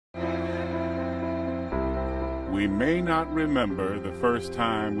We may not remember the first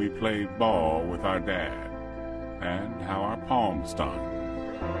time we played ball with our dad and how our palms stung,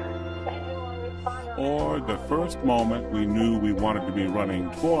 or the first moment we knew we wanted to be running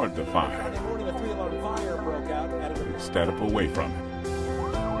toward the fire instead of away from it.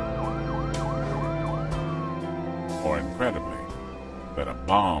 Or incredibly, that a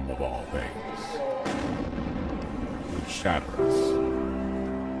bomb of all things would shatter us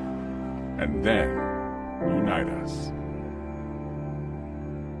and then unite us.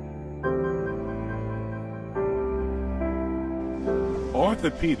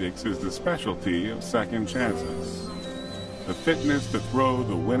 Orthopaedics is the specialty of second chances. The fitness to throw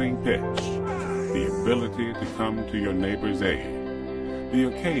the winning pitch, the ability to come to your neighbor's aid, the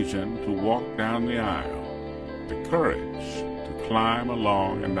occasion to walk down the aisle, the courage to climb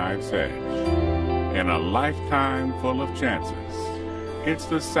along a knife's edge. In a lifetime full of chances, it's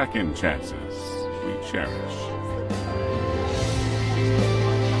the second chances we cherish.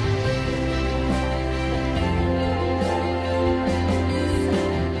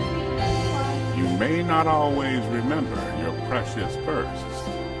 You may not always remember your precious firsts,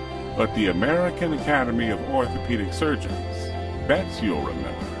 but the American Academy of Orthopedic Surgeons bets you'll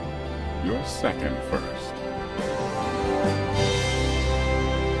remember your second first.